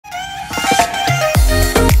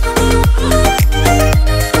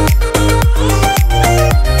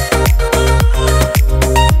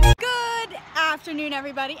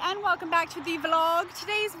everybody, and welcome back to the vlog.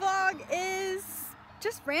 Today's vlog is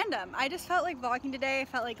just random. I just felt like vlogging today. I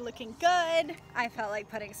felt like looking good. I felt like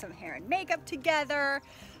putting some hair and makeup together.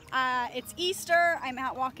 It's Easter. I'm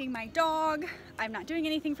out walking my dog. I'm not doing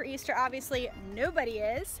anything for Easter, obviously. Nobody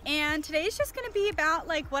is. And today's just gonna be about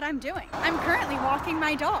like what I'm doing. I'm currently walking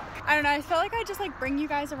my dog. I don't know, I felt like I'd just like bring you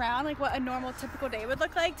guys around like what a normal typical day would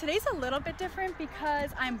look like. Today's a little bit different because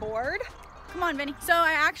I'm bored. Come on, Vinny. So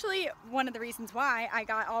one of the reasons why I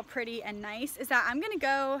got all pretty and nice is that I'm gonna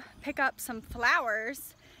go pick up some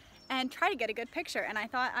flowers and try to get a good picture. And I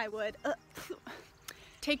thought I would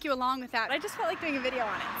take you along with that. I just felt like doing a video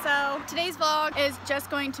on it. So today's vlog is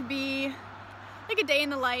just going to be like a day in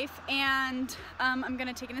the life, and I'm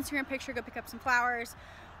gonna take an Instagram picture, go pick up some flowers,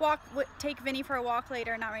 take Vinny for a walk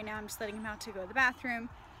later. Not right now, I'm just letting him out to go to the bathroom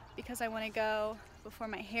because I wanna go before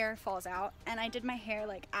my hair falls out. And I did my hair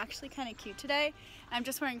like actually kind of cute today. I'm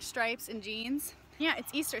just wearing stripes and jeans. Yeah,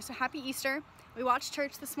 it's Easter, so happy Easter. We watched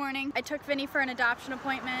church this morning. I took Vinny for an adoption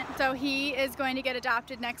appointment. So he is going to get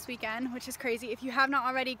adopted next weekend, which is crazy. If you have not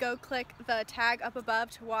already, go click the tag up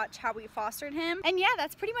above to watch how we fostered him. And yeah,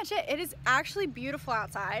 that's pretty much it. It is actually beautiful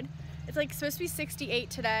outside. It's like supposed to be 68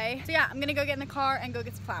 today. So yeah, I'm gonna go get in the car and go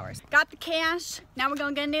get some flowers. Got the cash. Now we're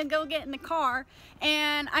gonna go get in the car,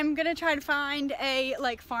 and I'm gonna try to find a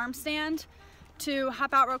like farm stand to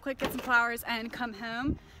hop out real quick, get some flowers, and come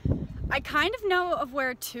home. I kind of know of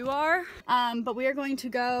where two are, but we are going to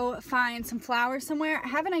go find some flowers somewhere. I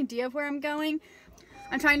have an idea of where I'm going.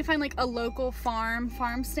 I'm trying to find like a local farm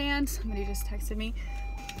stand. Somebody just texted me.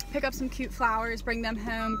 Pick up some cute flowers, bring them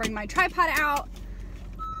home, bring my tripod out.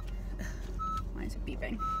 Why is it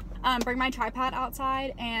beeping? Bring my tripod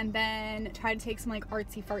outside and then try to take some like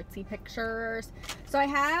artsy fartsy pictures. So I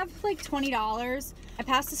have like $20. I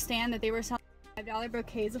passed a stand that they were selling $5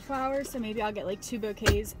 bouquets of flowers, so maybe I'll get like 2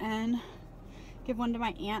 bouquets and give one to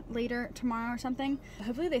my aunt later tomorrow or something.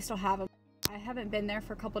 Hopefully they still have them. I haven't been there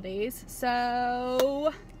for a couple days,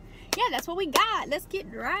 so yeah, that's what we got. Let's get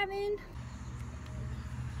driving.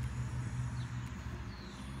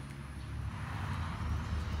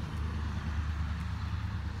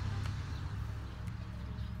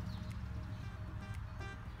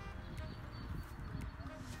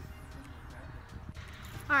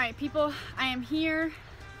 All right, people, I am here.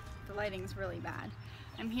 The lighting's really bad.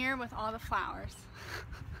 I'm here with all the flowers.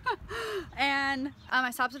 And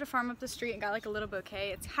I stopped at a farm up the street and got like a little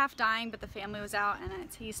bouquet. It's half dying, but the family was out and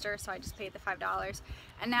it's Easter, so I just paid the $5.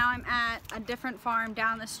 And now I'm at a different farm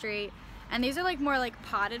down the street. And these are like more like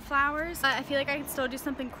potted flowers. I feel like I could still do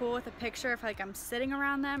something cool with a picture if like I'm sitting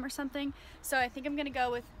around them or something. So I think I'm gonna go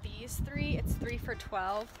with these 3. It's 3 for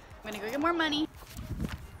 $12. I'm gonna go get more money.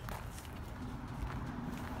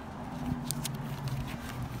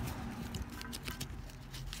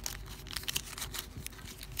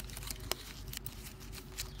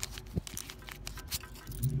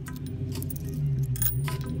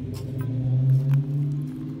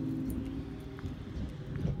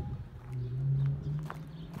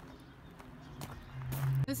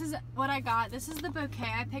 This is what I got. This is the bouquet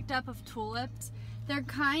I picked up of tulips. They're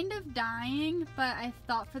kind of dying, but I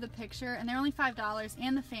thought for the picture, and they're only $5,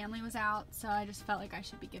 and the family was out, so I just felt like I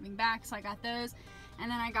should be giving back, so I got those. And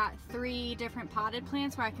then I got 3 different potted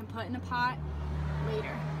plants where I can put in a pot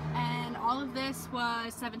later. And all of this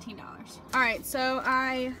was $17. All right, so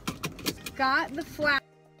I got the flowers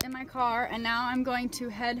in my car, and now I'm going to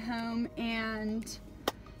head home and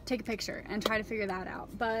take a picture and try to figure that out.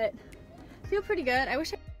 But I feel pretty good. I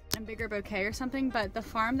wish I had a bigger bouquet or something, but the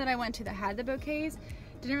farm that I went to that had the bouquets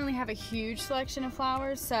didn't really have a huge selection of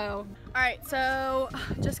flowers. So all right, so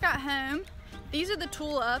just got home. These are the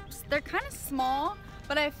tulips. They're kind of small,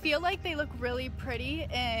 but I feel like they look really pretty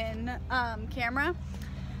in camera.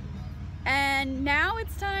 And now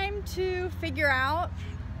it's time to figure out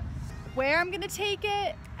where I'm gonna take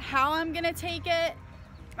it, how I'm gonna take it.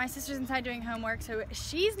 My sister's inside doing homework, so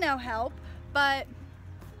she's no help, but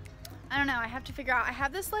I don't know, I have to figure out. I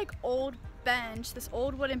have this like old bench, this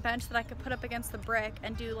old wooden bench that I could put up against the brick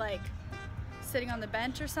and do like sitting on the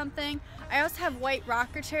bench or something. I also have white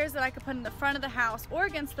rocker chairs that I could put in the front of the house or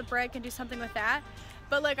against the brick and do something with that.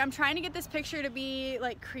 But like, I'm trying to get this picture to be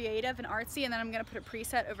like creative and artsy, and then I'm gonna put a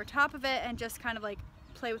preset over top of it and just kind of like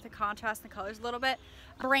play with the contrast and the colors a little bit.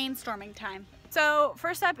 Brainstorming time. So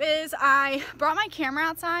first step is I brought my camera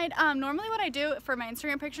outside. Normally what I do for my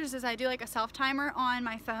Instagram pictures is I do like a self timer on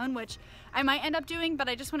my phone, which I might end up doing, but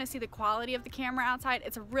I just want to see the quality of the camera outside.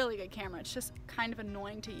 It's a really good camera. It's just kind of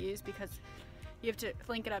annoying to use because you have to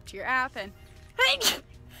link it up to your app. And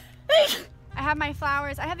I have my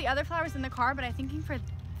flowers. I have the other flowers in the car, but I'm thinking for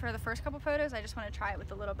the first couple photos, I just want to try it with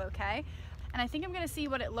the little bouquet. And I think I'm gonna see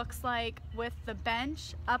what it looks like with the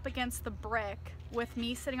bench up against the brick, with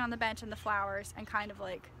me sitting on the bench and the flowers, and kind of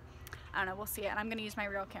like, I don't know, we'll see it. And I'm gonna use my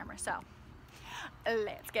real camera, so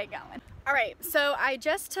let's get going. All right, so I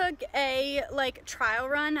just took a trial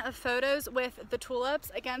run of photos with the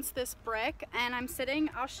tulips against this brick, and I'm sitting,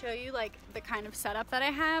 I'll show you like the kind of setup that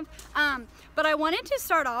I have. But I wanted to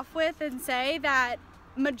start off with and say that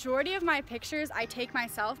majority of my pictures I take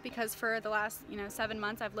myself, because for the last 7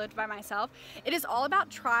 months I've lived by myself. It is all about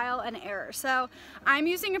trial and error. So I'm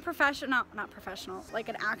using a professional, not professional, like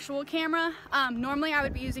an actual camera. Normally I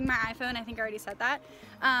would be using my iPhone. I think I already said that.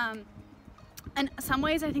 In some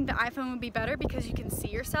ways I think the iPhone would be better because you can see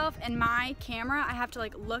yourself. In my camera I have to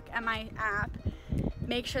like look at my app,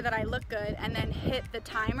 make sure that I look good, and then hit the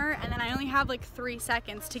timer, and then I only have like 3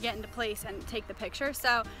 seconds to get into place and take the picture.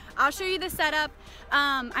 So I'll show you the setup.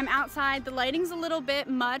 I'm outside, the lighting's a little bit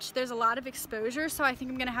much, there's a lot of exposure, so I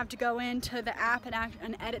think I'm gonna have to go into the app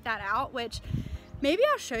and edit that out, which maybe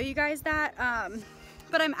I'll show you guys that.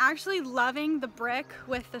 But I'm actually loving the brick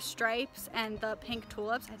with the stripes and the pink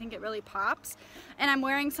tulips. I think it really pops. And I'm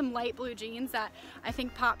wearing some light blue jeans that I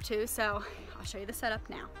think pop too, so I'll show you the setup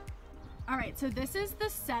now. All right, so this is the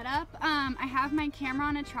setup. I have my camera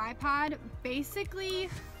on a tripod, basically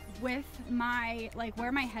with my, like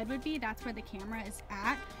where my head would be, that's where the camera is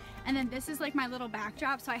at. And then this is like my little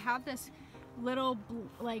backdrop. So I have this little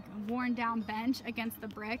like worn down bench against the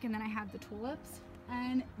brick, and then I have the tulips.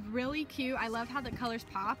 And really cute. I love how the colors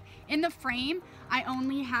pop. In the frame, I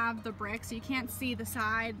only have the brick, so you can't see the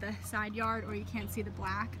side yard, or you can't see the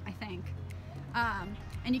black, I think.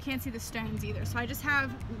 And you can't see the stones either. So I just have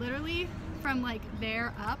literally from like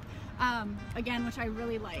there up, again, which I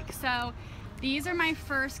really like. So these are my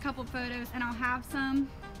first couple photos, and I'll have some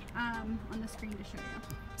on the screen to show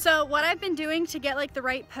you. So what I've been doing to get like the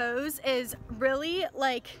right pose is really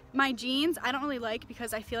like my jeans I don't really like,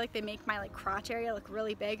 because I feel like they make my like crotch area look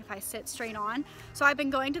really big if I sit straight on. So I've been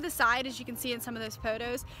going to the side, as you can see in some of those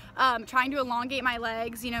photos, trying to elongate my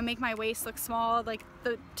legs, make my waist look small, like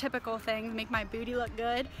the typical things, make my booty look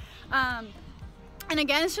good. And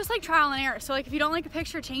again, it's just like trial and error. So like if you don't like a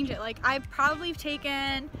picture, change it. Like I've probably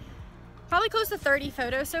taken close to 30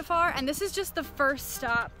 photos so far, and this is just the first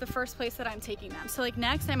stop, the first place that I'm taking them. So like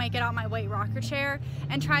next I might get out my white rocker chair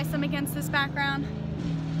and try some against this background.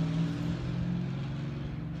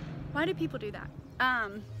 Why do people do that?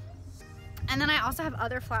 And then I also have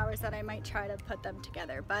other flowers that I might try to put them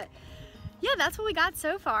together. But yeah, that's what we got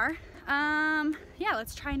so far. Yeah,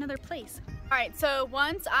 let's try another place. All right, so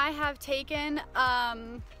once I have taken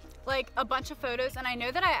like a bunch of photos, and I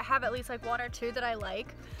know that I have at least like 1 or 2 that I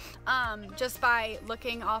like, just by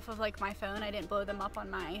looking off of like my phone. I didn't blow them up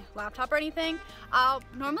on my laptop or anything. I'll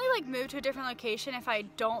normally like move to a different location if I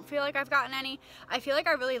don't feel like I've gotten any. I feel like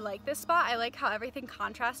I really like this spot. I like how everything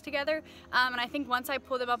contrasts together, and I think once I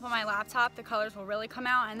pull them up on my laptop, the colors will really come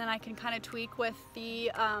out, and then I can kind of tweak with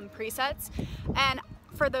the presets. And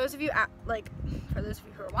for those of you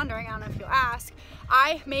who are wondering, I don't know if you'll ask,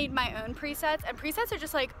 I made my own presets, and presets are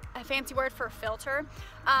just like a fancy word for filter.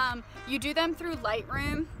 You do them through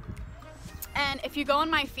Lightroom, and if you go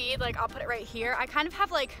on my feed, like I'll put it right here, I kind of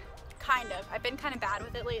have like, I've been kind of bad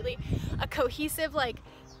with it lately, a cohesive like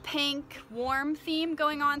pink warm theme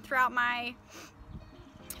going on throughout my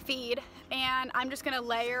feed, and I'm just gonna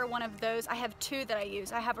layer one of those. I have 2 that I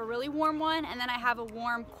use. I have a really warm one, and then I have a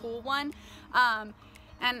warm cool one.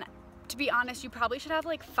 And to be honest, you probably should have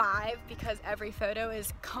like 5, because every photo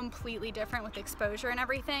is completely different with exposure and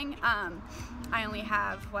everything. I only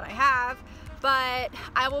have what I have, but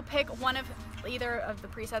I will pick one of either of the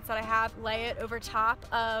presets that I have, lay it over top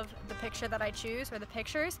of the picture that I choose, or the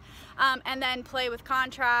pictures, and then play with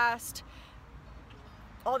contrast,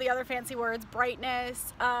 all the other fancy words,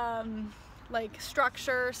 brightness, like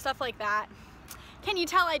structure, stuff like that. Can you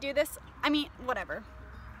tell I do this? I mean, whatever.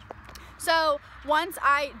 So once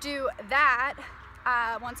I do that,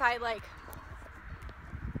 once I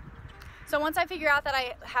figure out that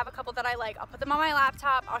I have a couple that I like, I'll put them on my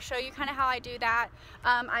laptop. I'll show you kind of how I do that.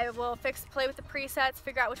 I will play with the presets,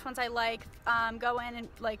 figure out which ones I like, go in and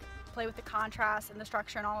like play with the contrast and the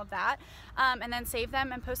structure and all of that, and then save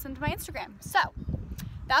them and post them to my Instagram. So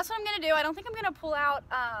that's what I'm gonna do. I don't think I'm gonna pull out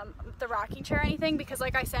the rocking chair or anything, because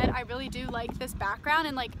like I said, I really do like this background,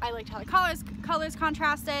 and like I liked how the colors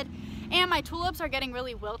contrasted. And my tulips are getting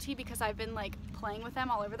really wilty because I've been like playing with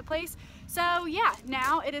them all over the place. So yeah,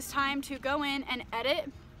 now it is time to go in and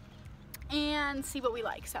edit and see what we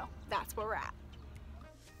like. So that's where we're at.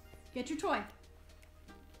 Get your toy.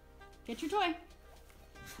 Get your toy.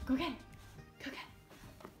 Go get it. Go get it.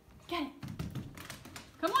 Get it.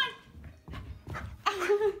 Come on.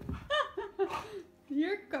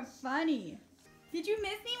 funny. Did you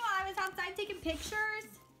miss me while I was outside taking pictures?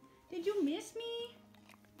 Did you miss me?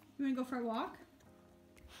 You wanna go for a walk?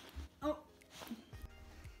 Oh.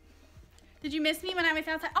 Did you miss me when I was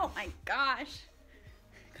outside? Oh my gosh.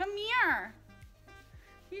 Come here.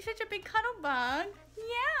 You're such a big cuddle bug.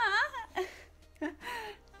 Yeah.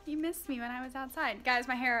 You missed me when I was outside. Guys,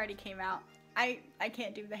 my hair already came out. I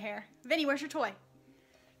can't do the hair. Vinny, where's your toy?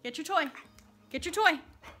 Get your toy. Get your toy.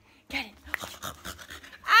 Get it.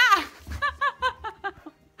 Ah!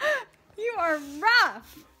 You are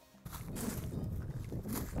rough.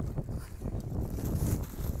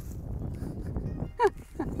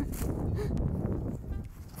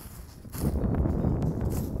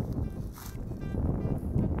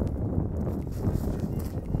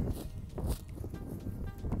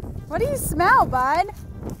 What do you smell, bud?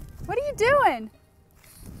 What are you doing?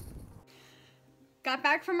 Got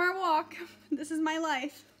back from our walk. This is my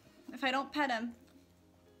life. If I don't pet him,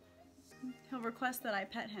 he'll request that I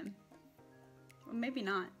pet him. Well, maybe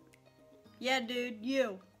not. Yeah, dude,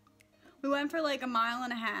 you. We went for like a mile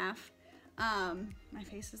and a half. My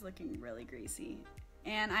face is looking really greasy.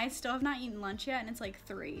 And I still have not eaten lunch yet, and it's like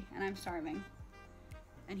 3, and I'm starving.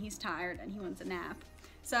 And he's tired, and he wants a nap.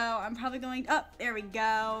 So I'm probably going, oh, there we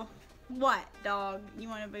go. What, dog? You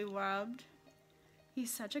want to be rubbed?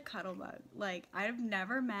 He's such a cuddle bug. Like, I've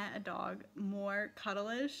never met a dog more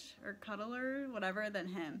cuddleish or cuddler, whatever, than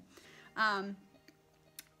him. I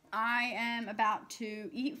am about to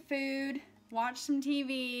eat food, watch some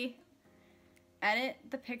TV, edit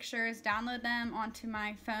the pictures, download them onto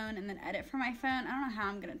my phone, and then edit from my phone. I don't know how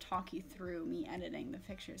I'm going to talk you through me editing the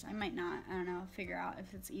pictures. I might not. I don't know. Figure out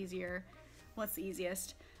if it's easier, what's the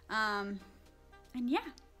easiest. And yeah,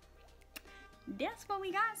 that's what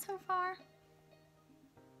we got so far.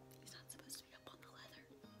 He's not supposed to be up on the leather.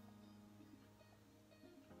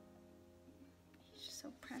 He's just so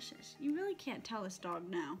precious. You really can't tell this dog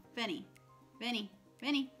no. Vinny, Vinny,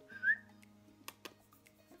 Vinny.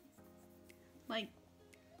 Like,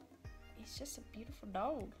 he's just a beautiful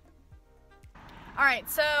dog. All right,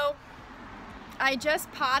 so I just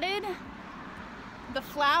potted the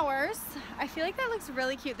flowers. I feel like that looks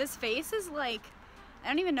really cute. This vase is like, I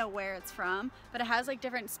don't even know where it's from, but it has like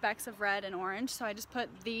different specks of red and orange. So I just put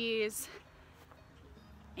these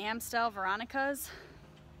Amstel Veronicas.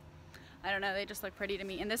 I don't know, they just look pretty to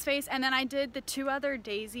me in this vase. And then I did the 2 other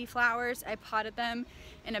daisy flowers. I potted them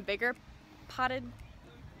in a bigger potted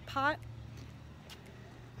pot.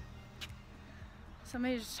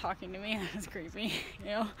 Somebody's just talking to me. That was creepy. You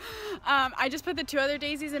know? I just put the 2 other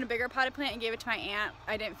daisies in a bigger potted plant and gave it to my aunt.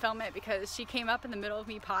 I didn't film it because she came up in the middle of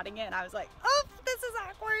me potting it and I was like, oh, this is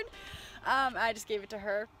awkward. I just gave it to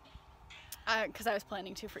her because I was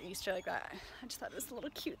planning to for Easter like that. I just thought it was a little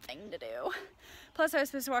cute thing to do. Plus I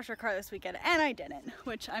was supposed to wash her car this weekend and I didn't,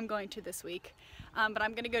 which I'm going to this week. But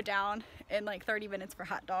I'm gonna go down in like 30 minutes for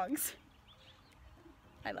hot dogs.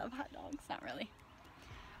 I love hot dogs, not really.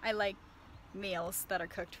 I like meals that are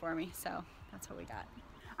cooked for me, so that's what we got.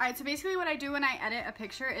 All right, so basically what I do when I edit a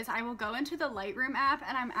picture is I will go into the Lightroom app,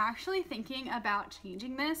 and I'm actually thinking about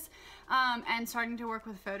changing this and starting to work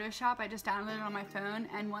with Photoshop. I just downloaded it on my phone,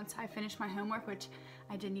 and once I finish my homework, which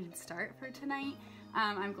I didn't even start for tonight,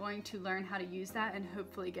 I'm going to learn how to use that and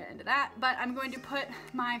hopefully get into that. But I'm going to put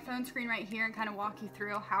my phone screen right here and kind of walk you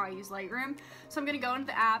through how I use Lightroom. So I'm gonna go into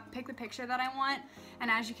the app, pick the picture that I want,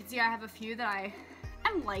 and as you can see, I have a few that I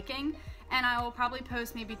am liking. And I will probably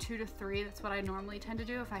post maybe 2 to 3. That's what I normally tend to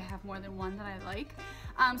do if I have more than one that I like.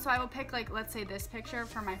 So I will pick, like, let's say this picture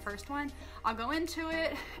for my first one. I'll go into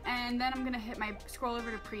it, and then I'm gonna scroll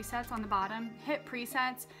over to presets on the bottom, hit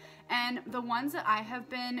presets, and the ones that I have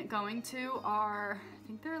been going to are, I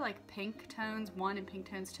think they're like Pink Tones 1 and Pink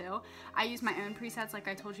Tones 2. I use my own presets like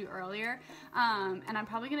I told you earlier, and I'm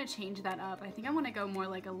probably gonna change that up. I think I wanna go more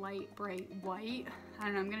like a light, bright white. I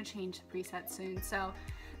don't know, I'm gonna change the preset soon. So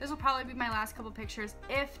this will probably be my last couple pictures.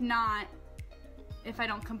 If not, if I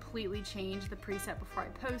don't completely change the preset before I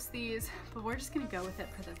post these, but we're just gonna go with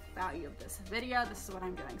it for the value of this video. This is what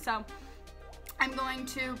I'm doing. So I'm going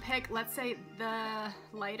to pick, let's say, the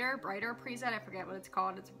lighter, brighter preset. I forget what it's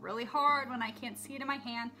called. It's really hard when I can't see it in my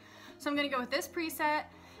hand. So I'm gonna go with this preset,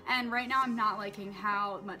 and right now I'm not liking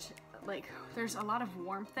how much, like, there's a lot of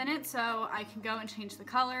warmth in it, so I can go and change the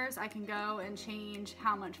colors. I can go and change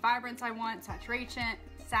how much vibrance I want, saturation.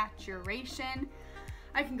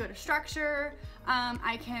 I can go to structure.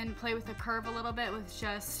 I can play with the curve a little bit, which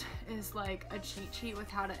just is like a cheat sheet with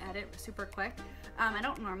how to edit super quick. I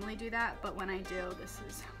don't normally do that, but when I do, this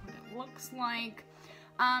is what it looks like.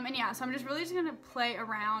 And yeah, so I'm just really gonna play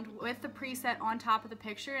around with the preset on top of the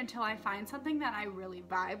picture until I find something that I really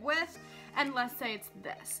vibe with. And let's say it's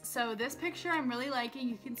this. So this picture I'm really liking.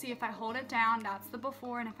 You can see if I hold it down, that's the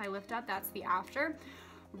before, and if I lift up, that's the after.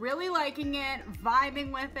 Really liking it,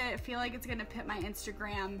 vibing with it. I feel like it's gonna fit my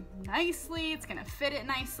Instagram nicely. It's gonna fit it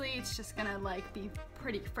nicely. It's just gonna like be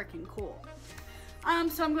pretty freaking cool.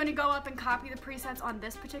 So I'm going to go up and copy the presets on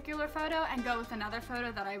this particular photo and go with another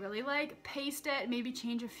photo that I really like, paste it, maybe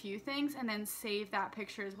change a few things, and then save that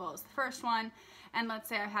picture as well as the first one. And let's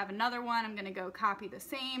say I have another one, I'm going to go copy the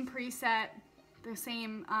same preset, the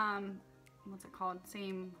same, what's it called,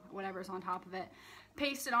 same whatever's on top of it,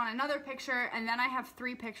 paste it on another picture, and then I have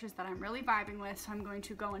 3 pictures that I'm really vibing with, so I'm going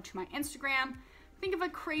to go into my Instagram, think of a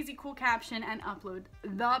crazy cool caption, and upload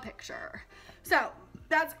the picture. So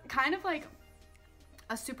that's kind of like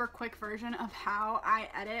a super quick version of how I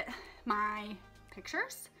edit my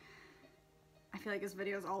pictures. I feel like this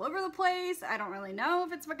video is all over the place. I don't really know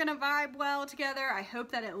if it's gonna vibe well together. I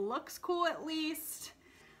hope that it looks cool at least.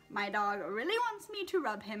 My dog really wants me to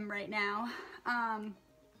rub him right now. And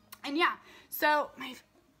yeah, so my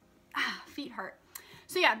feet hurt.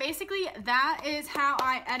 So yeah, basically that is how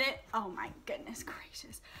I edit. Oh my goodness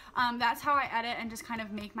gracious. That's how I edit and just kind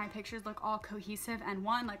of make my pictures look all cohesive and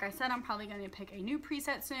one. Like I said, I'm probably going to pick a new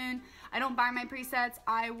preset soon. I don't buy my presets.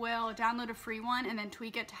 I will download a free one and then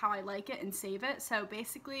tweak it to how I like it and save it. So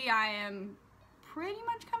basically I am pretty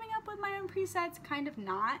much coming up with my own presets, kind of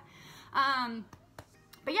not.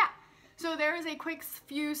 But yeah. So there is a quick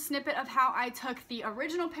few snippet of how I took the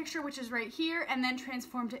original picture, which is right here, and then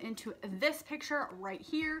transformed it into this picture right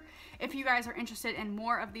here. If you guys are interested in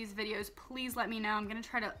more of these videos, please let me know. I'm gonna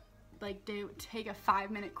try to like take a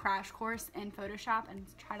 5-minute crash course in Photoshop and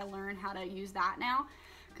try to learn how to use that now,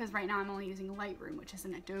 because right now I'm only using Lightroom, which is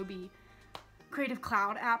an Adobe Creative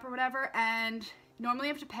Cloud app or whatever, and normally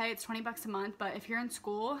you have to pay, it's 20 bucks a month, but if you're in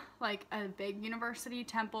school, like a big university,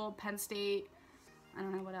 Temple, Penn State, I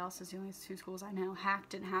don't know what else is the only 2 schools I know. Hack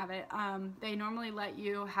didn't have it. They normally let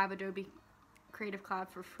you have Adobe Creative Cloud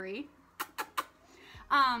for free.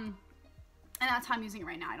 And that's how I'm using it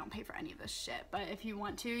right now. I don't pay for any of this shit. But if you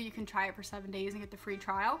want to, you can try it for 7 days and get the free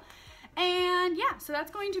trial. And yeah, so that's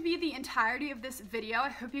going to be the entirety of this video.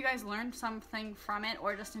 I hope you guys learned something from it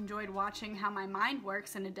or just enjoyed watching how my mind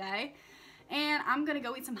works in a day. And I'm gonna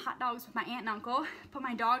go eat some hot dogs with my aunt and uncle, put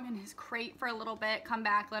my dog in his crate for a little bit, come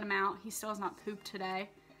back, let him out. He still has not pooped today.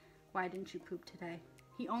 Why didn't you poop today?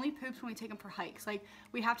 He only poops when we take him for hikes. Like,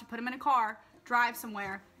 we have to put him in a car, drive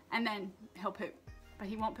somewhere, and then he'll poop. But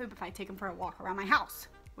he won't poop if I take him for a walk around my house,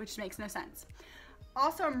 which makes no sense.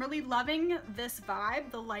 Also, I'm really loving this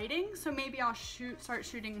vibe, the lighting, so maybe I'll start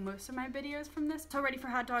shooting most of my videos from this. So ready for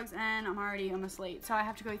hot dogs, and I'm already almost late, so I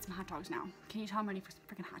have to go eat some hot dogs now. Can you tell I'm ready for some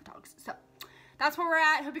freaking hot dogs? So that's where we're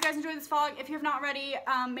at. Hope you guys enjoyed this vlog. If you have not already,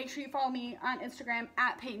 make sure you follow me on Instagram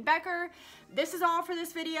at Payton Becker. This is all for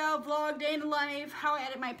this video. Vlog, day in the life, how I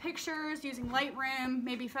edit my pictures using Lightroom,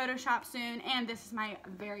 maybe Photoshop soon, and this is my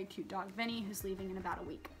very cute dog, Vinny, who's leaving in about a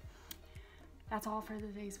week. That's all for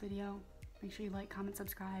today's video. Make sure you like, comment,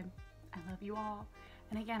 subscribe. I love you all.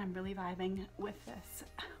 And again, I'm really vibing with this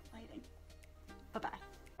lighting. Bye-bye.